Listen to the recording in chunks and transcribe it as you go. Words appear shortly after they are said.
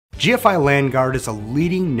GFI LanGuard is a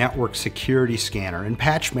leading network security scanner and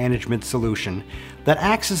patch management solution that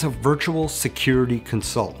acts as a virtual security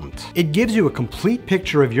consultant. It gives you a complete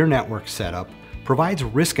picture of your network setup, provides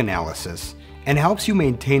risk analysis, and helps you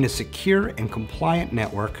maintain a secure and compliant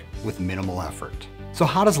network with minimal effort. So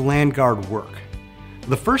how does LanGuard work?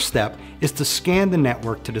 The first step is to scan the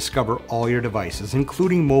network to discover all your devices,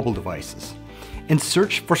 including mobile devices, and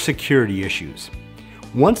search for security issues.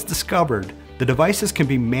 Once discovered, the devices can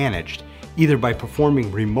be managed either by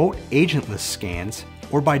performing remote agentless scans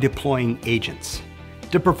or by deploying agents.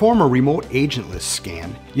 To perform a remote agentless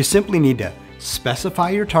scan, you simply need to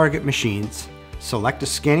specify your target machines, select a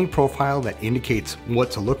scanning profile that indicates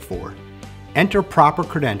what to look for, enter proper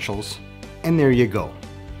credentials, and there you go.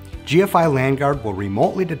 GFI LanGuard will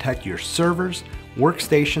remotely detect your servers,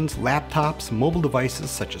 workstations, laptops, mobile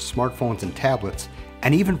devices such as smartphones and tablets,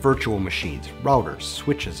 and even virtual machines, routers,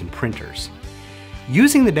 switches, and printers.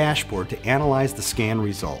 Using the dashboard to analyze the scan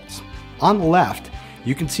results. On the left,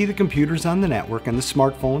 you can see the computers on the network and the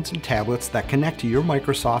smartphones and tablets that connect to your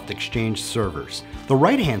Microsoft Exchange servers. The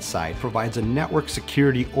right-hand side provides a network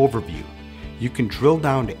security overview. You can drill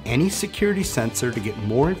down to any security sensor to get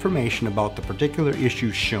more information about the particular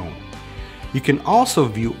issues shown. You can also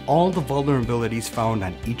view all the vulnerabilities found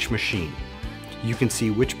on each machine. You can see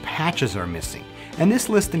which patches are missing, and this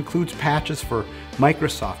list includes patches for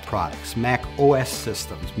Microsoft products, Mac OS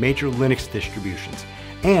systems, major Linux distributions,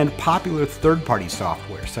 and popular third-party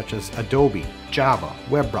software such as Adobe, Java,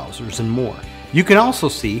 web browsers, and more. You can also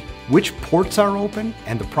see which ports are open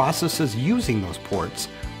and the processes using those ports,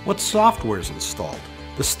 what software is installed,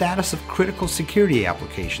 the status of critical security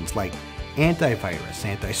applications like antivirus,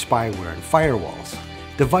 anti-spyware, and firewalls,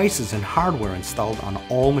 devices and hardware installed on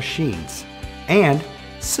all machines, and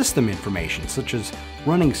system information such as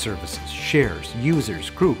running services, shares, users,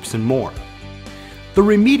 groups, and more. The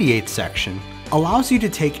Remediate section allows you to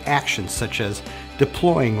take actions such as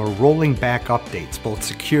deploying or rolling back updates, both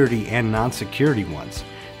security and non-security ones,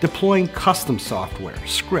 deploying custom software,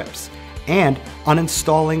 scripts, and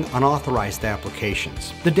uninstalling unauthorized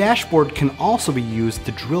applications. The dashboard can also be used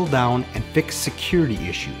to drill down and fix security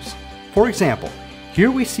issues. For example,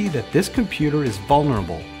 here we see that this computer is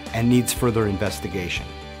vulnerable and needs further investigation.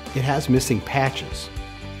 It has missing patches.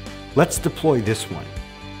 Let's deploy this one.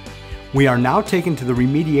 We are now taken to the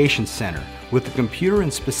Remediation Center with the computer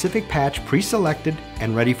and specific patch pre-selected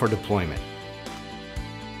and ready for deployment.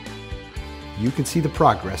 You can see the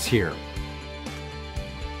progress here.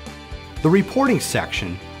 The Reporting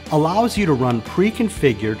section allows you to run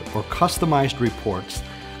pre-configured or customized reports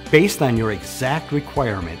based on your exact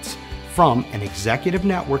requirements from an executive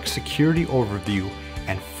network security overview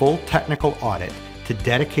and full technical audit to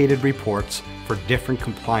dedicated reports for different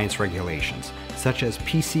compliance regulations such as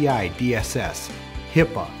PCI DSS,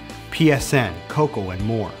 HIPAA, PSN, COCO, and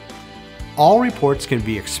more. All reports can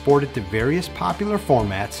be exported to various popular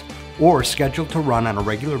formats or scheduled to run on a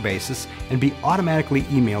regular basis and be automatically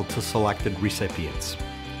emailed to selected recipients.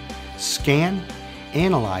 Scan,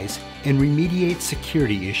 analyze, and remediate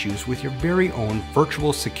security issues with your very own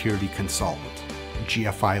virtual security consultant,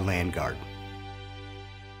 GFI LanGuard.